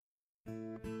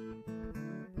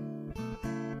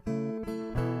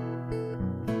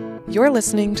You're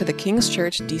listening to the King's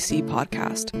Church DC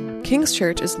podcast. King's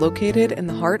Church is located in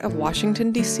the heart of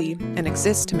Washington, D.C., and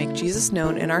exists to make Jesus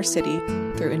known in our city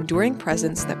through enduring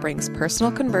presence that brings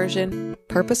personal conversion,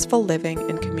 purposeful living,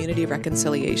 and community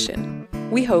reconciliation.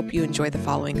 We hope you enjoy the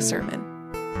following sermon.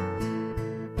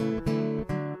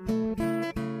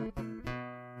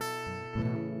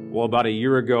 Well, about a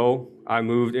year ago, I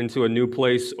moved into a new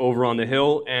place over on the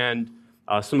hill, and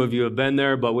some of you have been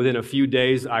there, but within a few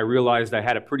days, I realized I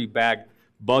had a pretty bad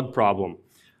bug problem.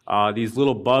 These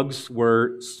little bugs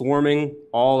were swarming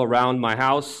all around my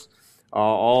house,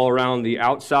 all around the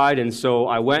outside, and so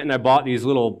I went and I bought these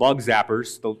little bug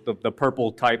zappers, the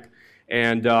purple type,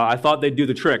 and I thought they'd do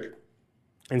the trick.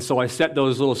 And so I set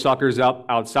those little suckers up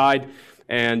outside,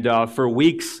 and for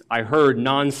weeks, I heard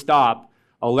nonstop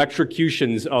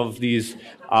electrocutions of these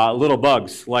little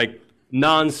bugs, like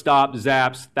non-stop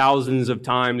zaps, thousands of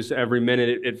times every minute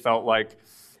it felt like.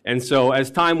 And so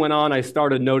as time went on, I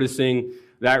started noticing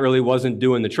that really wasn't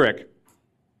doing the trick.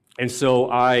 And so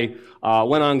I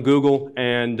went on Google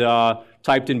and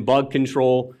typed in bug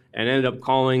control and ended up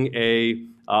calling a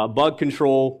bug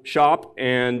control shop,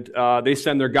 and they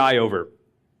send their guy over.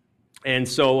 And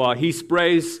so he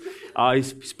sprays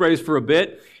for a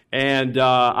bit, and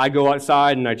I go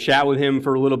outside and I chat with him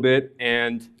for a little bit,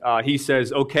 and he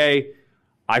says, okay,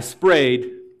 I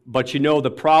sprayed, but you know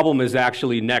the problem is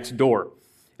actually next door.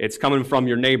 It's coming from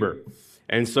your neighbor.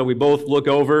 And so we both look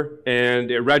over, and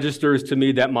it registers to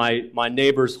me that my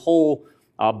neighbor's whole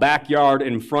backyard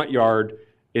and front yard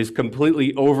is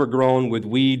completely overgrown with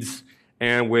weeds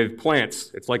and with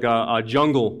plants. It's like a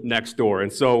jungle next door.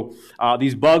 And so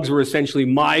these bugs were essentially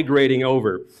migrating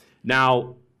over.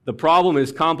 Now, the problem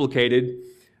is complicated,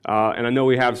 and I know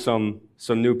we have some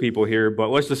new people here,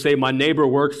 but let's just say my neighbor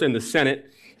works in the Senate,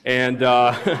 and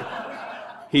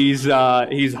he's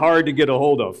hard to get a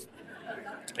hold of.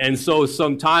 And so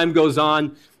some time goes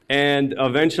on, and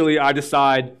eventually I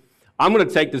decide I'm going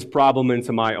to take this problem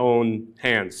into my own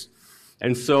hands.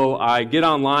 And so I get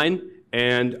online,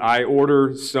 and I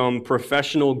order some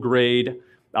professional grade,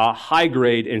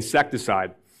 high-grade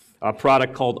insecticide, a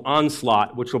product called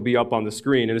Onslaught, which will be up on the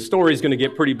screen. And the story is going to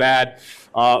get pretty bad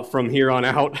from here on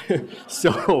out,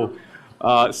 so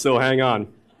hang on.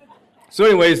 So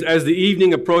anyways, as the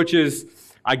evening approaches,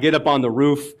 I get up on the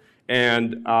roof,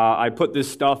 and I put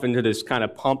this stuff into this kind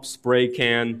of pump spray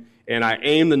can, and I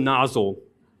aim the nozzle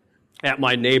at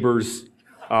my neighbor's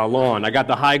lawn. I got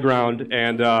the high ground,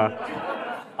 and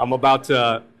I'm about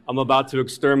to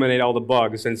exterminate all the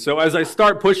bugs. And so as I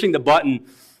start pushing the button,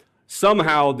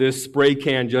 somehow this spray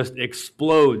can just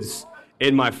explodes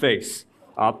in my face.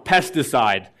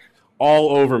 Pesticide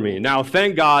all over me. Now,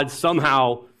 thank God,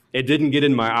 somehow it didn't get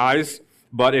in my eyes,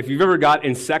 but if you've ever got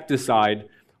insecticide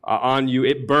on you,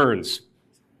 it burns.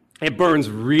 It burns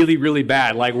really, really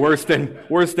bad, like worse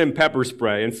than pepper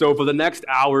spray. And so for the next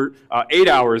 8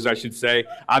 hours, I should say,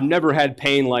 I've never had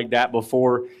pain like that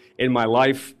before in my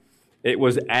life. It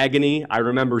was agony. I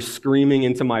remember screaming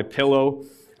into my pillow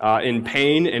in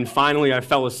pain, and finally I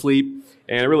fell asleep,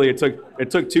 and it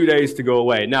took 2 days to go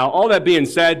away. Now, all that being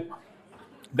said,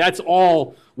 that's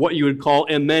all what you would call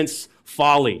immense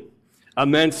folly,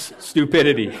 immense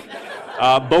stupidity.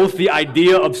 Both the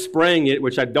idea of spraying it,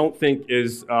 which I don't think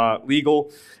is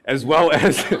legal, as well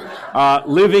as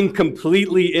living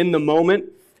completely in the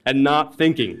moment and not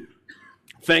thinking.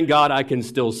 Thank God I can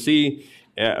still see,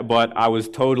 but I was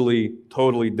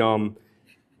totally dumb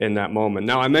in that moment.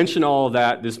 Now, I mention all of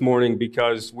that this morning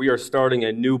because we are starting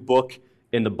a new book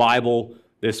in the Bible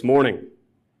this morning,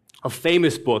 a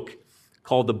famous book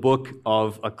called the book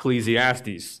of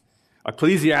Ecclesiastes.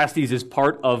 Ecclesiastes is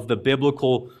part of the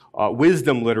biblical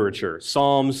wisdom literature: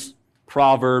 Psalms,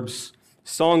 Proverbs,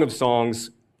 Song of Songs,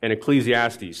 and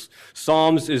Ecclesiastes.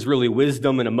 Psalms is really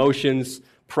wisdom and emotions.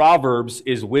 Proverbs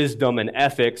is wisdom and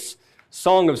ethics.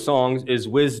 Song of Songs is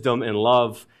wisdom and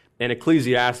love. And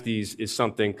Ecclesiastes is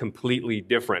something completely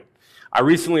different. I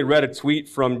recently read a tweet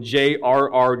from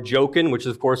J.R.R. Jokin, which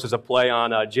of course is a play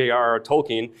on J.R.R.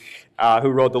 Tolkien, who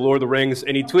wrote The Lord of the Rings,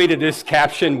 and he tweeted this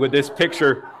caption with this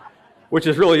picture, which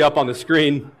is really up on the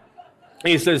screen.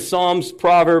 He says, Psalms,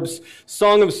 Proverbs,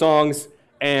 Song of Songs,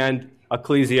 and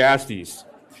Ecclesiastes.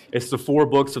 It's the 4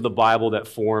 books of the Bible that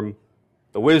form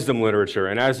the wisdom literature.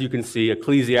 And as you can see,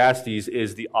 Ecclesiastes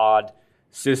is the odd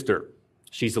sister.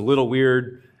 She's a little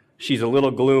weird. She's a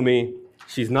little gloomy.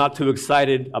 She's not too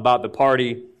excited about the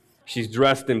party. She's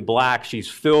dressed in black. She's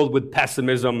filled with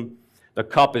pessimism. The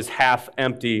cup is half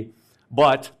empty.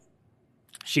 But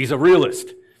she's a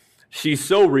realist. She's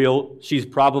so real, she's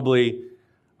probably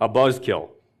a buzzkill.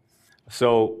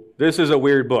 So this is a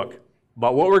weird book.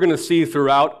 But what we're going to see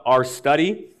throughout our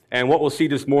study And what we'll see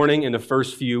this morning in the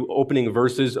first few opening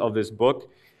verses of this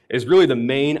book is really the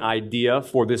main idea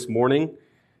for this morning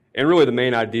and really the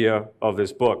main idea of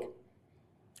this book.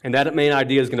 And that main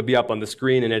idea is going to be up on the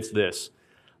screen, and it's this: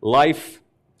 life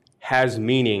has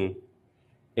meaning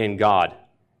in God.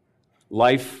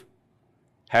 Life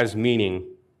has meaning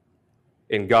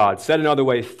in God. Said another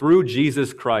way, through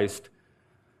Jesus Christ,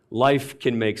 life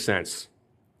can make sense.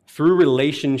 Through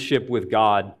relationship with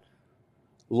God,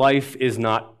 life is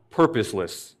not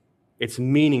purposeless. It's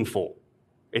meaningful.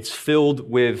 It's filled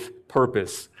with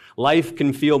purpose. Life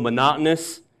can feel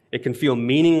monotonous. It can feel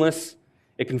meaningless.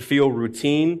 It can feel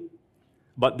routine.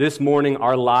 But this morning,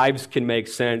 our lives can make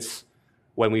sense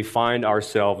when we find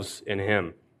ourselves in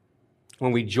Him.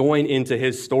 When we join into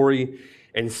His story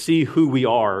and see who we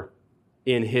are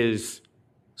in His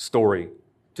story,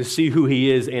 to see who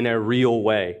He is in a real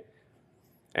way.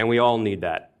 And we all need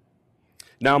that.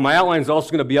 Now, my outline is also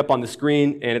going to be up on the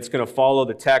screen, and it's going to follow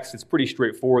the text. It's pretty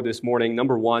straightforward this morning.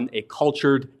 Number one, a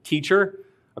cultured teacher,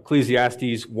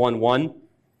 Ecclesiastes 1:1.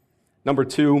 Number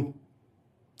two,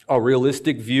 a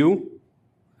realistic view,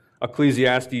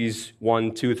 Ecclesiastes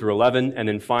 1:2 through 11. And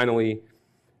then finally,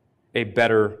 a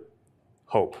better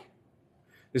hope.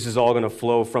 This is all going to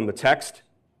flow from the text.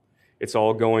 It's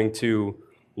all going to,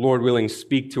 Lord willing,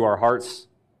 speak to our hearts.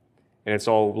 And it's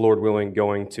all, Lord willing,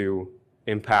 going to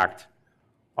impact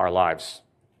our lives.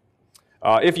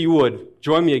 If you would,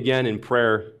 join me again in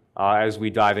prayer as we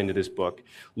dive into this book.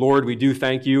 Lord, we do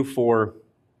thank you for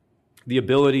the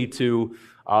ability to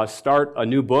start a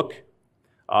new book.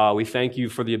 We thank you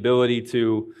for the ability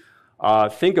to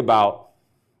think about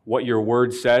what your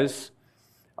word says.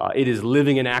 It is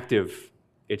living and active.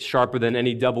 It's sharper than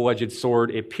any double-edged sword.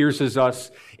 It pierces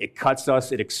us. It cuts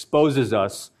us. It exposes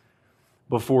us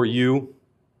before you,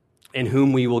 in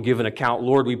whom we will give an account.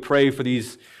 Lord, we pray for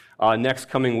these next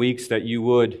coming weeks that you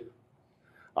would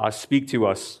speak to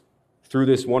us through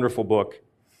this wonderful book,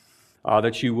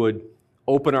 that you would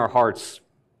open our hearts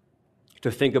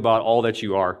to think about all that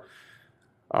you are.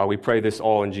 We pray this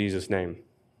all in Jesus' name.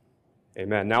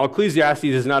 Amen. Now, Ecclesiastes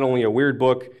is not only a weird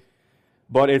book,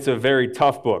 but it's a very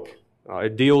tough book.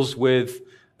 It deals with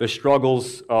the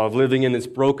struggles of living in this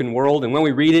broken world, and when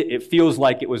we read it, it feels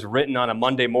like it was written on a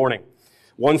Monday morning.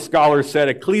 One scholar said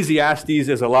Ecclesiastes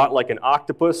is a lot like an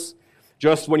octopus.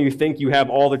 Just when you think you have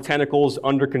all the tentacles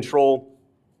under control,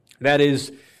 that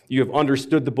is, you have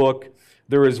understood the book,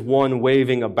 there is one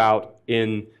waving about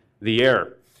in the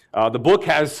air. The book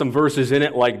has some verses in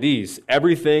it like these: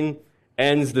 everything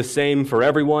ends the same for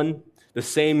everyone. The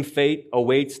same fate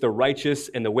awaits the righteous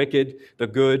and the wicked, the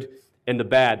good and the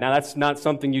bad. Now, that's not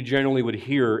something you generally would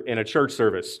hear in a church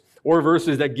service. Or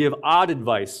verses that give odd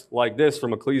advice like this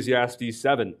from Ecclesiastes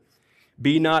 7.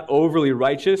 Be not overly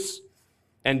righteous,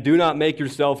 and do not make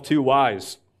yourself too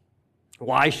wise.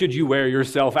 Why should you wear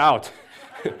yourself out?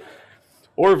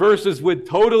 Or verses with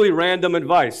totally random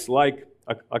advice like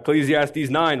Ecclesiastes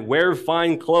 9. Wear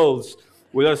fine clothes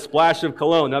with a splash of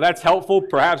cologne. Now, that's helpful,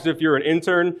 perhaps if you're an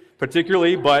intern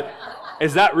particularly, but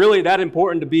is that really that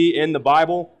important to be in the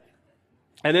Bible?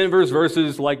 And then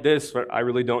verses like this, I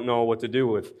really don't know what to do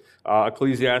with.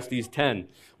 Ecclesiastes 10.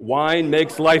 Wine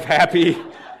makes life happy,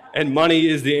 and money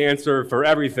is the answer for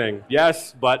everything.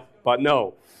 Yes, but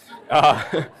no.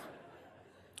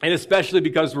 And especially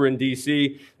because we're in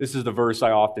D.C., this is the verse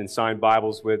I often sign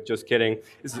Bibles with. Just kidding.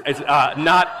 It's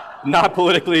not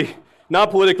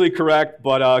politically correct,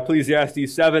 but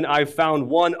Ecclesiastes 7. I found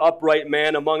one upright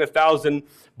man among 1,000,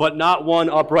 but not one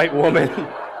upright woman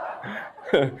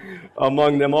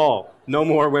among them all. No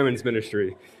more women's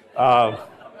ministry.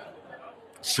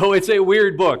 So it's a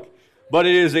weird book, but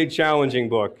it is a challenging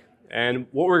book. And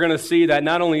what we're going to see, that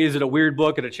not only is it a weird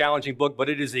book and a challenging book, but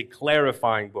it is a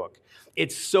clarifying book.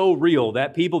 It's so real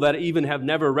that people that even have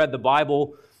never read the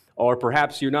Bible, or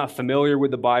perhaps you're not familiar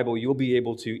with the Bible, you'll be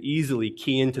able to easily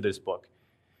key into this book,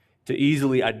 to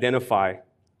easily identify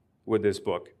with this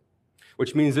book.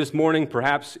 Which means this morning,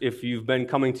 perhaps if you've been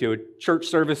coming to church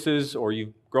services or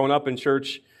you've grown up in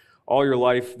church all your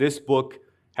life, this book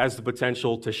has the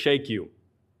potential to shake you.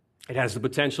 It has the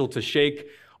potential to shake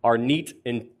our neat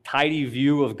and tidy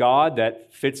view of God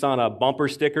that fits on a bumper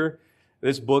sticker.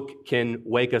 This book can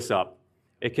wake us up.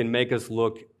 It can make us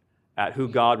look at who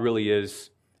God really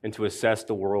is and to assess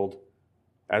the world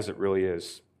as it really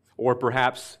is. Or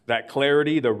perhaps that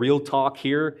clarity, the real talk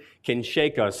here, can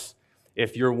shake us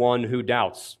if you're one who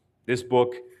doubts. This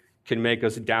book can make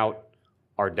us doubt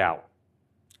our doubt.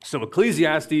 So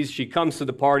Ecclesiastes, she comes to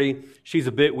the party. She's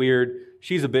a bit weird.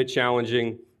 She's a bit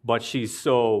challenging, but she's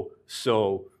so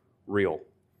real.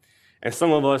 And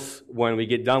some of us, when we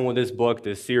get done with this book,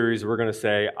 this series, we're going to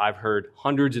say, I've heard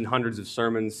hundreds and hundreds of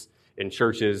sermons in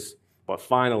churches, but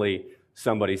finally,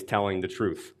 somebody's telling the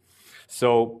truth.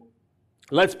 So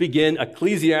let's begin.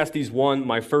 Ecclesiastes 1,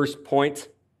 my first point,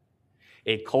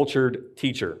 a cultured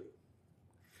teacher.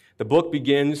 The book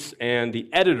begins, and the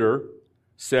editor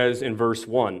says in verse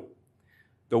 1,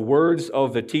 the words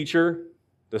of the teacher,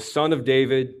 the son of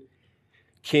David,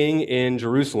 king in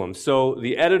Jerusalem. So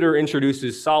the editor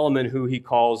introduces Solomon, who he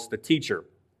calls the teacher.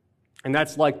 And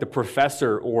that's like the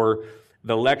professor or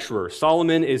the lecturer.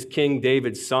 Solomon is King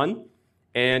David's son,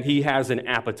 and he has an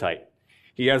appetite.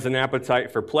 He has an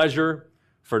appetite for pleasure,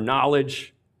 for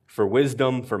knowledge, for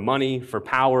wisdom, for money, for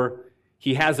power.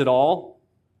 He has it all,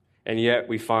 and yet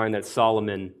we find that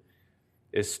Solomon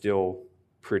is still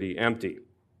pretty empty.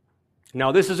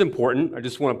 Now, this is important. I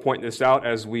just want to point this out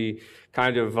as we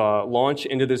kind of launch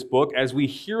into this book. As we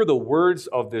hear the words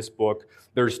of this book,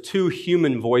 there's two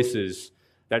human voices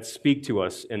that speak to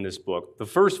us in this book. The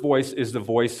first voice is the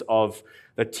voice of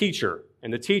the teacher,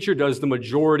 and the teacher does the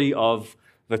majority of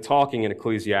the talking in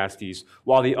Ecclesiastes,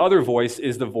 while the other voice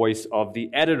is the voice of the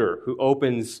editor who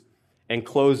opens and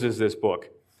closes this book.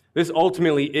 This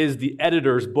ultimately is the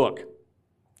editor's book.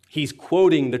 He's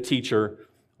quoting the teacher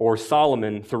or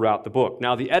Solomon throughout the book.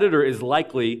 Now, the editor is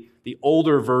likely the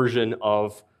older version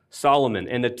of Solomon,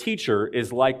 and the teacher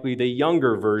is likely the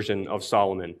younger version of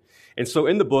Solomon. And so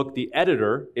in the book, the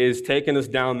editor is taking us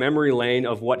down memory lane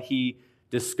of what he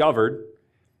discovered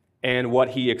and what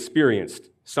he experienced.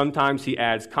 Sometimes he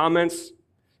adds comments,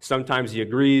 sometimes he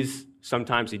agrees,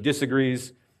 sometimes he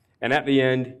disagrees, and at the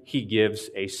end, he gives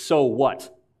a so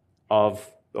what of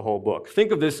the whole book.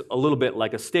 Think of this a little bit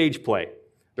like a stage play.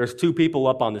 There's two people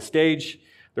up on the stage.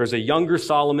 There's a younger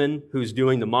Solomon who's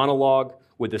doing the monologue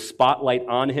with the spotlight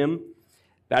on him.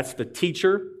 That's the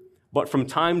teacher. But from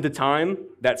time to time,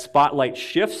 that spotlight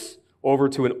shifts over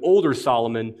to an older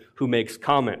Solomon who makes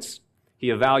comments. He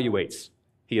evaluates.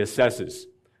 He assesses.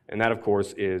 And that, of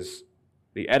course, is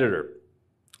the editor.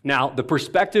 Now, the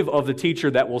perspective of the teacher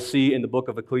that we'll see in the book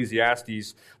of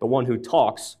Ecclesiastes, the one who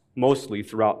talks mostly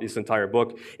throughout this entire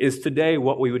book, is today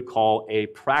what we would call a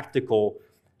practical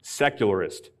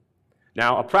secularist.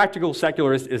 Now, a practical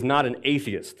secularist is not an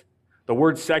atheist. The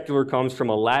word secular comes from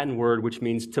a Latin word which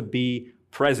means to be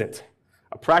present.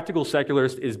 A practical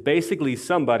secularist is basically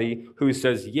somebody who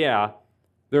says, yeah,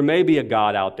 there may be a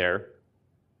God out there,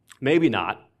 maybe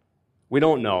not, we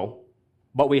don't know,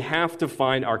 but we have to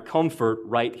find our comfort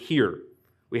right here.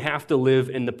 We have to live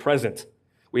in the present.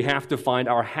 We have to find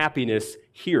our happiness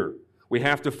here. We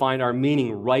have to find our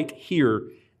meaning right here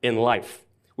in life.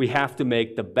 We have to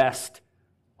make the best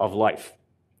of life.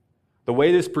 The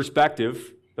way this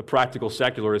perspective, the practical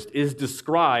secularist, is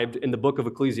described in the book of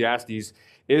Ecclesiastes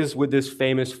is with this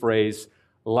famous phrase,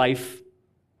 life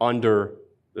under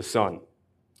the sun.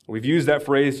 We've used that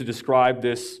phrase to describe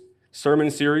this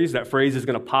sermon series. That phrase is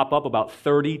going to pop up about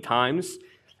 30 times,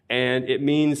 and it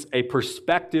means a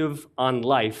perspective on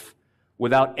life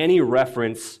without any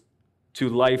reference to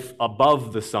life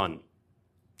above the sun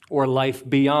or life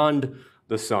beyond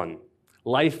the sun.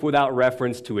 Life without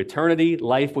reference to eternity,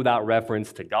 life without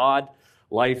reference to God,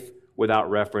 life without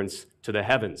reference to the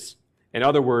heavens. In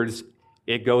other words,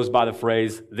 it goes by the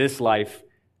phrase, this life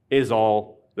is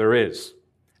all there is.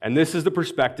 And this is the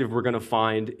perspective we're going to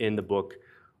find in the book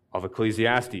of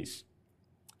Ecclesiastes.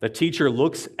 The teacher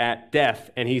looks at death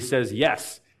and he says,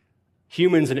 yes,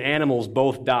 humans and animals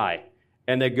both die,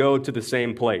 and they go to the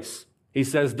same place. He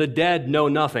says, the dead know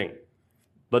nothing.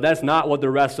 But that's not what the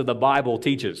rest of the Bible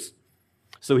teaches.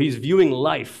 So he's viewing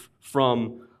life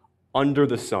from under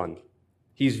the sun.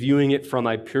 He's viewing it from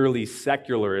a purely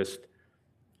secularist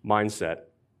mindset.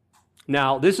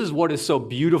 Now, this is what is so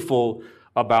beautiful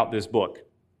about this book.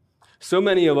 So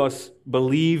many of us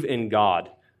believe in God.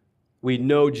 We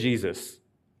know Jesus,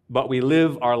 but we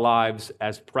live our lives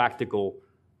as practical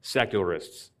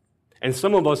secularists. And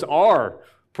some of us are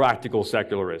practical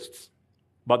secularists.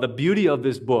 But the beauty of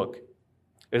this book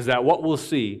is that what we'll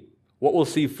see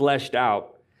fleshed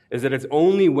out, is that it's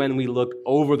only when we look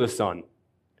over the sun,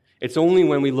 it's only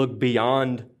when we look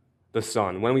beyond the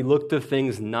sun, when we look to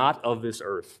things not of this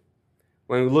earth,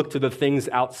 when we look to the things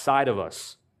outside of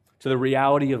us, to the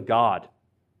reality of God,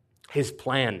 His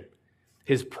plan,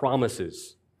 His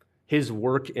promises, His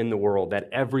work in the world, that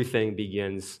everything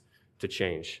begins to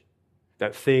change,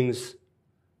 that things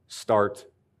start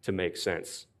to make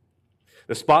sense.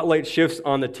 The spotlight shifts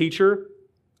on the teacher,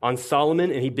 on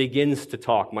Solomon, and he begins to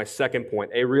talk. My second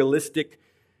point, a realistic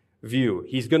view.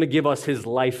 He's going to give us his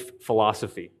life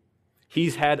philosophy.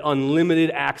 He's had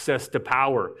unlimited access to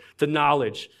power, to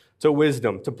knowledge, to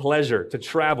wisdom, to pleasure, to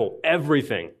travel,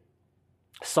 everything.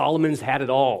 Solomon's had it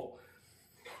all.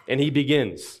 And he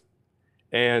begins,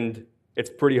 and it's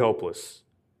pretty hopeless.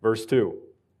 Verse 2.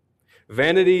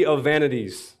 Vanity of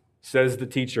vanities, says the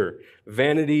teacher.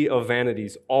 Vanity of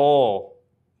vanities. All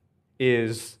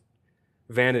is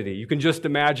vanity. You can just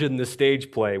imagine the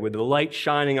stage play with the light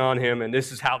shining on him, and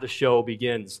this is how the show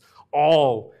begins.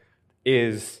 All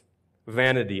is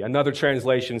vanity. Another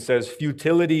translation says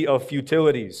futility of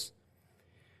futilities.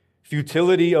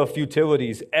 Futility of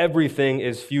futilities. Everything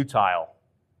is futile.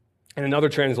 And another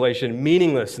translation,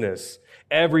 meaninglessness.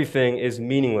 Everything is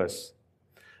meaningless.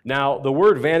 Now, the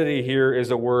word vanity here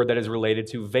is a word that is related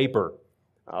to vapor.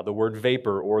 The word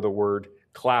vapor or the word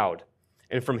cloud.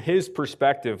 And from his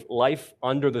perspective, life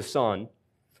under the sun,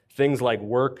 things like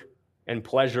work and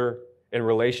pleasure and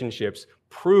relationships,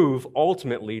 prove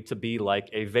ultimately to be like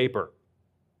a vapor.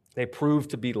 They prove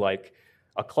to be like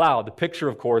a cloud. The picture,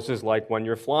 of course, is like when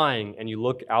you're flying and you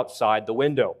look outside the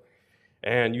window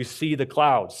and you see the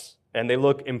clouds and they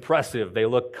look impressive, they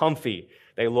look comfy,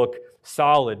 they look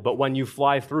solid, but when you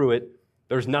fly through it,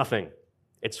 there's nothing.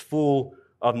 It's full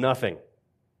of nothing.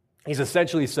 He's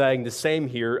essentially saying the same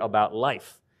here about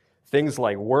life. Things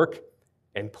like work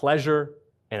and pleasure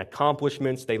and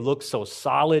accomplishments, they look so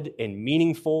solid and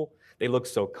meaningful, they look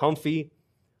so comfy,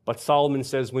 but Solomon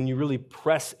says when you really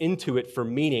press into it for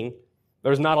meaning,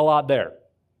 there's not a lot there.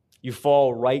 You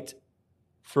fall right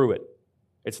through it.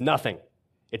 It's nothing.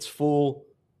 It's full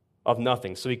of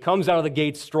nothing. So he comes out of the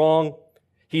gate strong.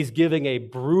 He's giving a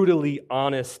brutally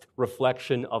honest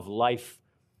reflection of life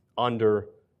under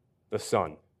the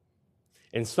sun.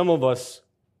 And some of us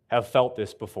have felt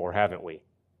this before, haven't we?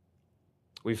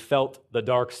 We've felt the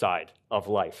dark side of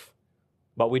life,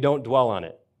 but we don't dwell on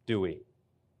it, do we?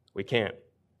 We can't.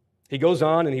 He goes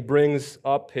on and he brings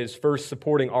up his first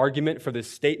supporting argument for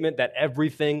this statement that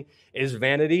everything is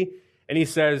vanity. And he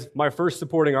says, my first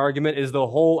supporting argument is the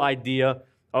whole idea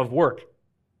of work.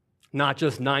 Not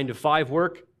just 9-to-5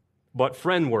 work, but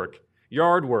friend work,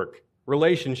 yard work,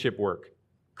 relationship work,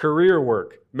 career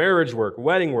work, marriage work,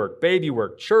 wedding work, baby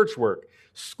work, church work,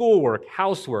 school work,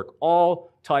 housework, all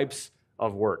types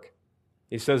of work.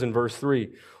 He says in verse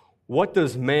 3, what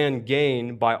does man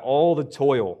gain by all the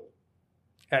toil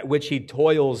at which he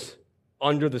toils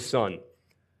under the sun?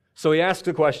 So he asks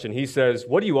a question. He says,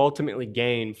 what do you ultimately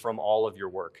gain from all of your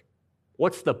work?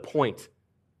 What's the point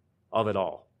of it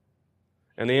all?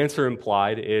 And the answer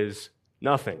implied is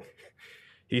nothing.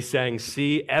 He's saying,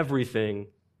 see, everything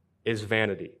is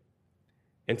vanity.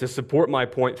 And to support my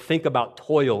point, think about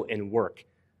toil and work.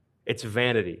 It's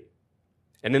vanity.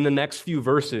 And in the next few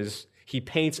verses, he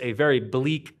paints a very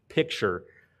bleak picture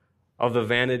of the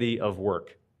vanity of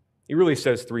work. He really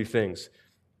says three things.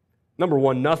 Number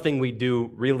one, nothing we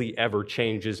do really ever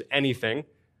changes anything.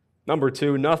 Number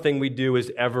two, nothing we do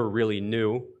is ever really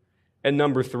new. And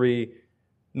number three,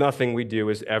 nothing we do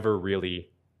is ever really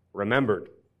remembered.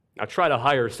 Now try to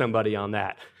hire somebody on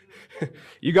that.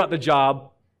 You got the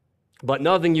job, but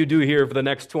nothing you do here for the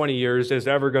next 20 years is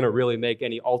ever going to really make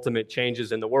any ultimate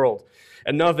changes in the world.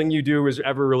 And nothing you do is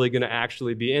ever really going to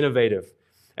actually be innovative.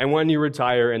 And when you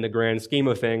retire, in the grand scheme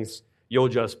of things, you'll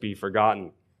just be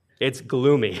forgotten. It's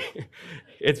gloomy.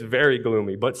 It's very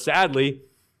gloomy. But sadly,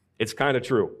 it's kind of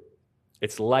true.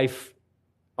 It's life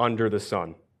under the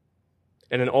sun.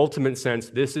 In an ultimate sense,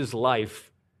 this is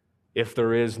life if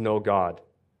there is no God.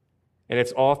 And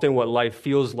it's often what life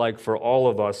feels like for all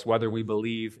of us, whether we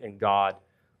believe in God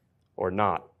or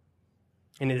not.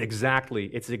 And it's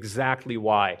exactly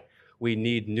why we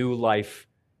need new life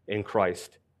in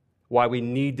Christ, why we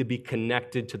need to be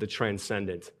connected to the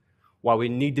transcendent, why we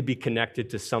need to be connected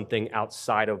to something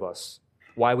outside of us,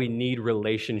 why we need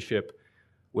relationship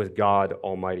with God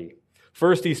Almighty.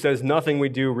 First, he says, nothing we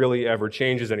do really ever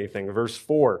changes anything. Verse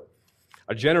 4,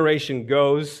 a generation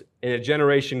goes and a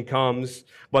generation comes,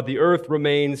 but the earth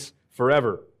remains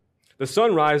forever. The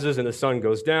sun rises and the sun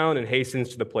goes down and hastens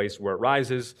to the place where it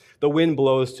rises. The wind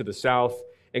blows to the south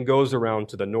and goes around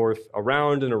to the north.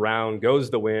 Around and around goes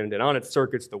the wind, and on its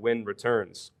circuits the wind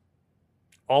returns.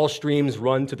 All streams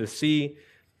run to the sea,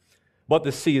 but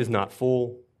the sea is not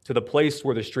full. To the place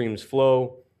where the streams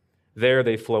flow, there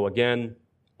they flow again.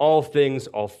 All things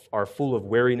are full of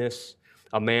weariness.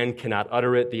 A man cannot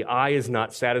utter it. The eye is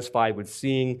not satisfied with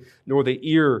seeing, nor the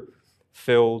ear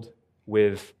filled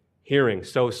with hearing.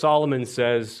 So Solomon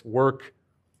says work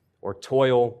or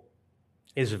toil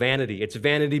is vanity. It's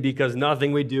vanity because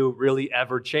nothing we do really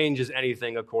ever changes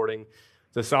anything, according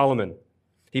to Solomon.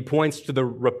 He points to the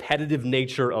repetitive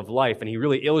nature of life, and he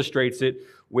really illustrates it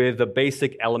with the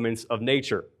basic elements of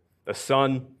nature: the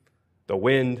sun, the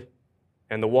wind,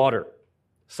 and the water.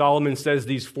 Solomon says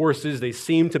these forces, they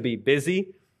seem to be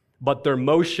busy, but their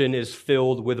motion is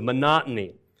filled with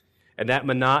monotony. And that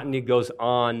monotony goes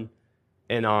on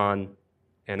and on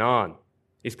and on.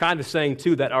 He's kind of saying,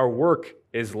 too, that our work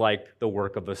is like the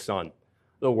work of the sun,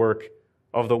 the work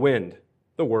of the wind,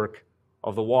 the work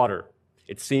of the water.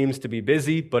 It seems to be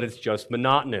busy, but it's just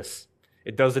monotonous.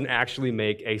 It doesn't actually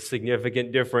make a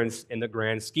significant difference in the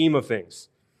grand scheme of things.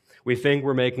 We think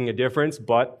we're making a difference,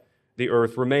 but the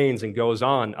earth remains and goes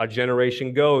on. A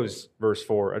generation goes, verse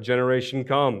 4. A generation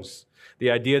comes. The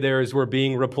idea there is we're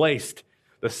being replaced.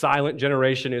 The silent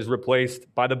generation is replaced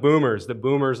by the boomers. The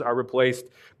boomers are replaced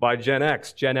by Gen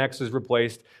X. Gen X is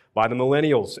replaced by the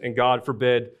millennials. And God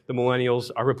forbid the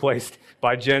millennials are replaced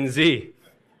by Gen Z.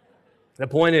 The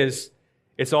point is,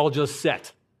 it's all just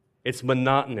set. It's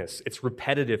monotonous. It's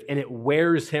repetitive. And it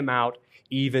wears him out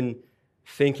even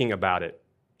thinking about it.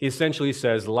 He essentially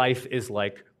says life is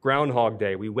like Groundhog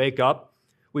Day. We wake up,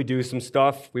 we do some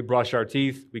stuff, we brush our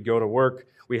teeth, we go to work,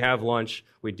 we have lunch,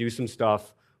 we do some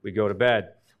stuff, we go to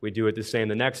bed. We do it the same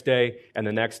the next day, and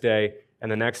the next day,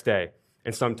 and the next day.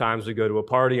 And sometimes we go to a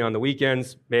party on the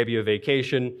weekends, maybe a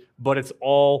vacation, but it's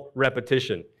all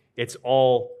repetition. It's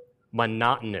all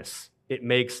monotonous. It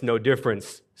makes no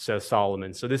difference, says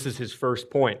Solomon. So this is his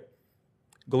first point.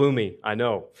 Gloomy, I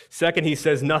know. Second, he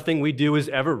says nothing we do is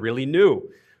ever really new.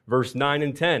 Verse 9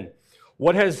 and 10.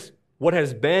 What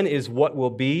has been is what will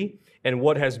be, and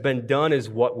what has been done is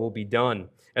what will be done.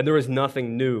 And there is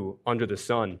nothing new under the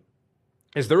sun.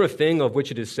 Is there a thing of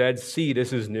which it is said, see,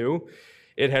 this is new?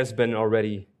 It has been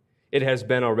already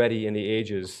in the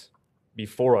ages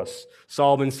before us.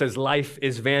 Solomon says life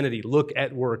is vanity. Look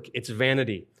at work, it's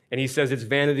vanity. And he says it's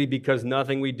vanity because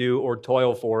nothing we do or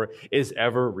toil for is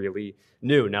ever really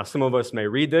new. Now, some of us may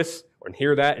read this or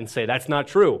hear that and say, that's not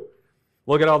true.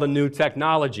 Look at all the new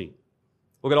technology.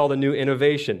 Look at all the new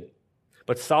innovation.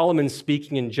 But Solomon's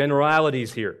speaking in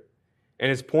generalities here. And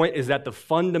his point is that the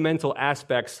fundamental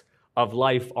aspects of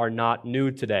life are not new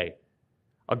today.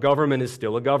 A government is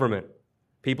still a government.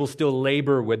 People still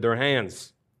labor with their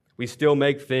hands. We still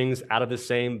make things out of the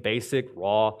same basic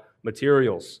raw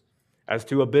materials. As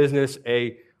to a business,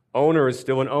 a owner is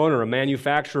still an owner. A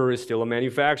manufacturer is still a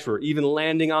manufacturer. Even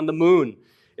landing on the moon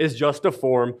is just a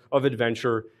form of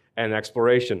adventure and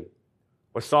exploration.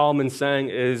 What Solomon's saying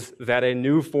is that a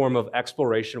new form of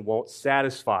exploration won't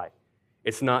satisfy.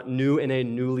 It's not new in a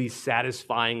newly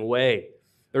satisfying way.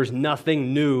 There's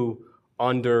nothing new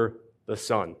under the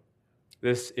sun.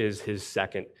 This is his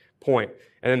second point.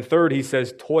 And then third, he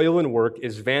says, toil and work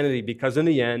is vanity because in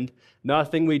the end,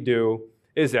 nothing we do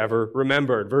is ever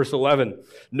remembered. Verse 11,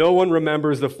 no one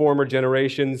remembers the former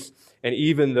generations, and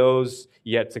even those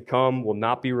yet to come will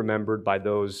not be remembered by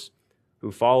those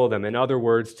who follow them. In other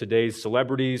words, today's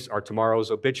celebrities are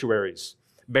tomorrow's obituaries.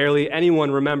 Barely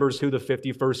anyone remembers who the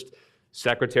 51st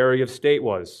Secretary of State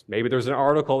was. Maybe there's an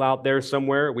article out there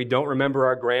somewhere. We don't remember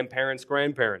our grandparents'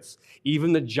 grandparents.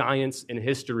 Even the giants in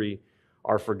history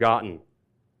are forgotten.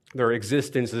 Their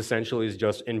existence essentially is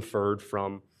just inferred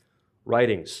from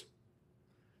writings.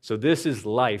 So this is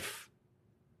life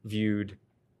viewed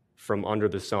from under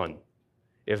the sun.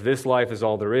 If this life is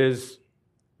all there is,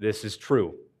 this is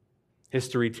true.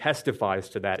 History testifies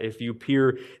to that. If you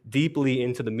peer deeply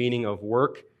into the meaning of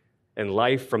work and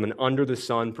life from an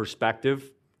under-the-sun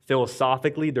perspective,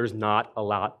 philosophically, there's not a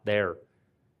lot there.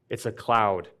 It's a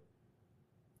cloud.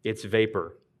 It's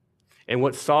vapor. And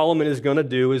what Solomon is going to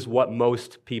do is what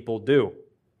most people do.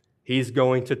 He's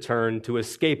going to turn to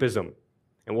escapism.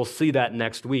 And we'll see that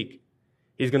next week.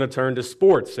 He's going to turn to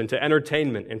sports, and to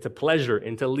entertainment, and to pleasure,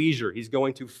 and to leisure. He's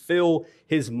going to fill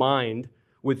his mind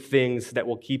with things that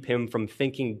will keep him from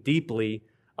thinking deeply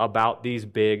about these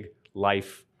big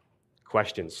life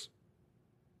questions.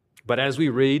 But as we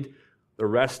read the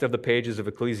rest of the pages of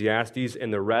Ecclesiastes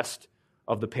and the rest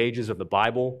of the pages of the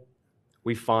Bible,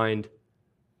 we find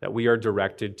that we are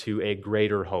directed to a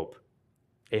greater hope,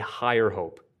 a higher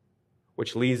hope,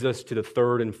 which leads us to the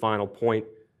third and final point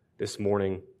this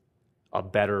morning, a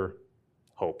better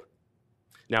hope.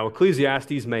 Now,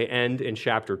 Ecclesiastes may end in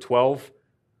chapter 12,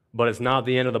 but it's not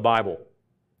the end of the Bible.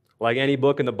 Like any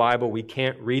book in the Bible, we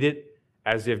can't read it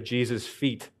as if Jesus'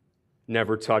 feet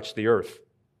never touched the earth.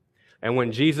 And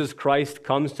when Jesus Christ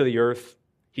comes to the earth,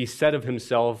 he said of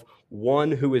himself,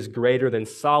 one who is greater than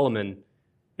Solomon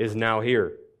is now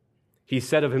here. He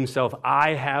said of himself,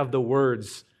 I have the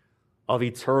words of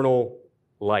eternal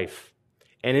life.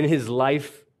 And in his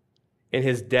life, in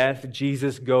his death,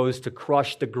 Jesus goes to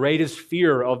crush the greatest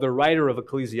fear of the writer of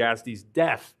Ecclesiastes,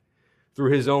 death,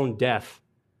 through his own death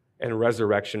and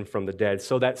resurrection from the dead,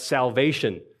 so that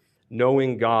salvation,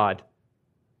 knowing God,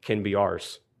 can be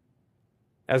ours.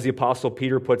 As the Apostle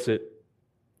Peter puts it,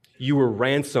 you were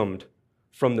ransomed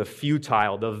from the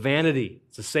futile, the vanity,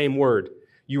 it's the same word.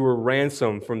 You were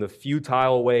ransomed from the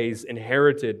futile ways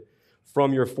inherited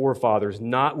from your forefathers,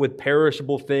 not with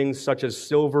perishable things such as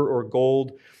silver or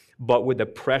gold, but with the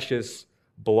precious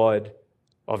blood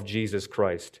of Jesus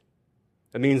Christ.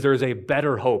 That means there's a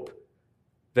better hope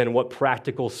than what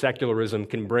practical secularism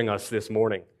can bring us this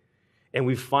morning. And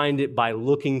we find it by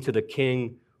looking to the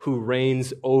King who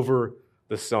reigns over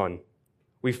the sun.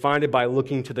 We find it by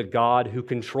looking to the God who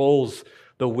controls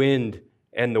the wind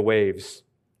and the waves.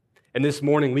 And this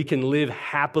morning, we can live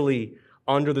happily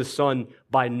under the sun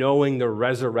by knowing the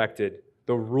resurrected,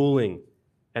 the ruling,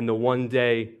 and the one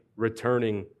day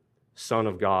returning Son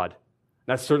of God.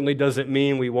 That certainly doesn't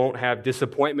mean we won't have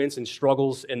disappointments and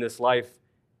struggles in this life.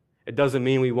 It doesn't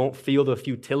mean we won't feel the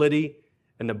futility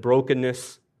and the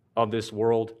brokenness of this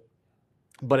world.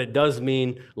 But it does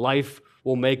mean life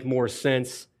will make more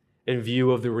sense in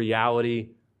view of the reality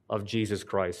of Jesus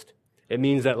Christ. It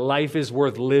means that life is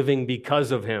worth living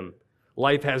because of Him.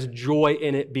 Life has joy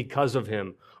in it because of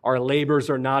Him. Our labors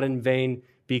are not in vain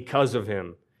because of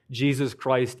Him. Jesus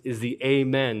Christ is the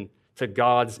amen to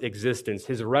God's existence.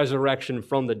 His resurrection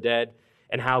from the dead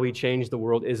and how He changed the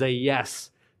world is a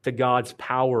yes to God's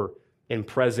power and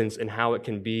presence and how it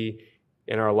can be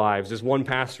in our lives. As one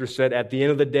pastor said, at the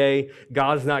end of the day,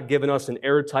 God's not given us an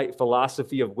airtight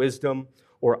philosophy of wisdom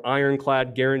or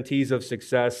ironclad guarantees of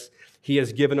success. He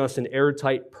has given us an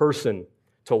airtight person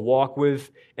to walk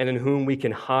with and in whom we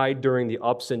can hide during the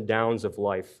ups and downs of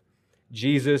life.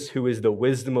 Jesus, who is the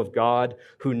wisdom of God,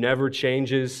 who never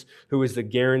changes, who is the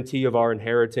guarantee of our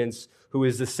inheritance, who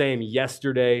is the same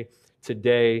yesterday,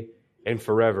 today, and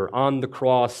forever. On the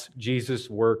cross, Jesus'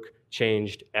 work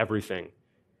changed everything.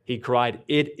 He cried,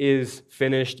 "It is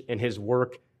finished," and His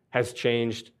work has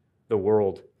changed the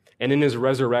world. And in His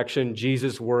resurrection,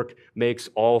 Jesus' work makes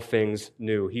all things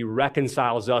new. He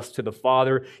reconciles us to the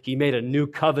Father. He made a new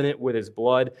covenant with His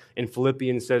blood. And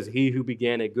Philippians says, "He who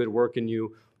began a good work in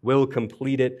you will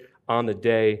complete it on the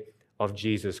day of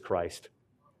Jesus Christ."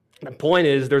 The point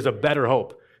is, there's a better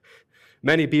hope.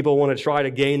 Many people want to try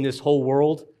to gain this whole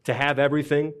world, to have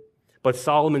everything, but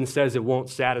Solomon says it won't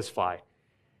satisfy.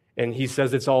 And he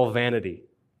says it's all vanity.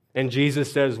 And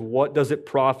Jesus says, what does it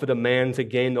profit a man to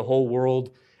gain the whole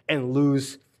world and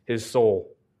lose his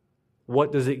soul?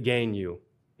 What does it gain you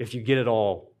if you get it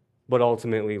all, but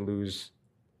ultimately lose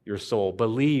your soul?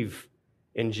 Believe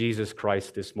in Jesus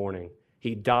Christ this morning.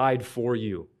 He died for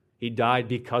you. He died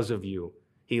because of you.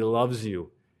 He loves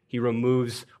you. He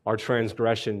removes our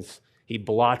transgressions. He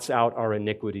blots out our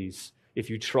iniquities. If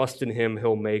you trust in Him,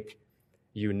 He'll make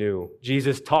you new.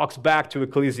 Jesus talks back to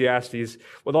Ecclesiastes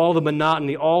with all the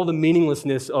monotony, all the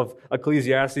meaninglessness of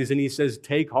Ecclesiastes, and He says,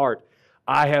 "Take heart,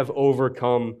 I have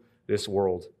overcome this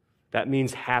world." That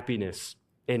means happiness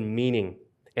and meaning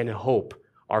and hope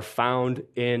are found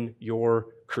in your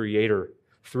Creator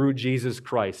through Jesus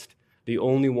Christ, the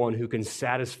only one who can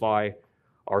satisfy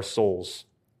our souls.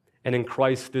 And in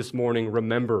Christ this morning,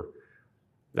 remember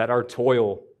that our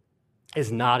toil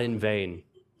is not in vain.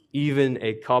 Even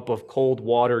a cup of cold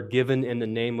water given in the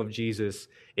name of Jesus,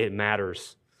 it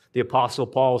matters. The Apostle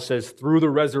Paul says, through the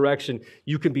resurrection,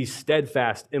 you can be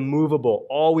steadfast, immovable,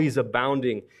 always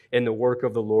abounding in the work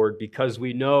of the Lord, because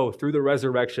we know through the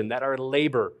resurrection that our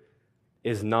labor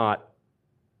is not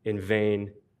in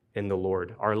vain in the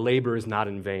Lord. Our labor is not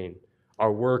in vain.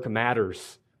 Our work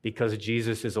matters because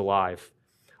Jesus is alive.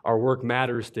 Our work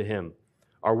matters to Him.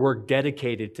 Our work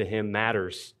dedicated to Him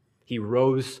matters. He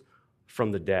rose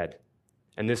from the dead.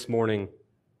 And this morning,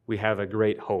 we have a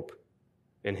great hope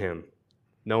in Him,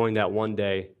 knowing that one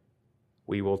day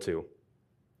we will too.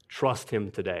 Trust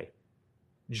Him today.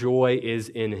 Joy is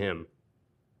in Him.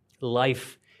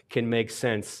 Life can make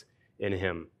sense in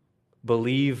Him.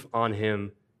 Believe on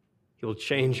Him. He will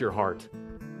change your heart.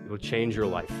 He will change your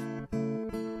life.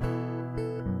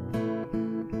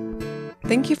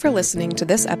 Thank you for listening to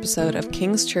this episode of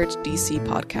King's Church DC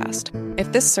podcast.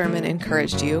 If this sermon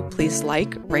encouraged you, please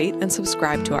like, rate, and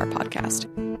subscribe to our podcast.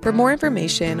 For more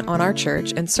information on our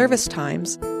church and service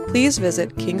times, please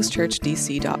visit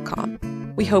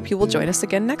kingschurchdc.com. We hope you will join us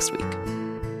again next week.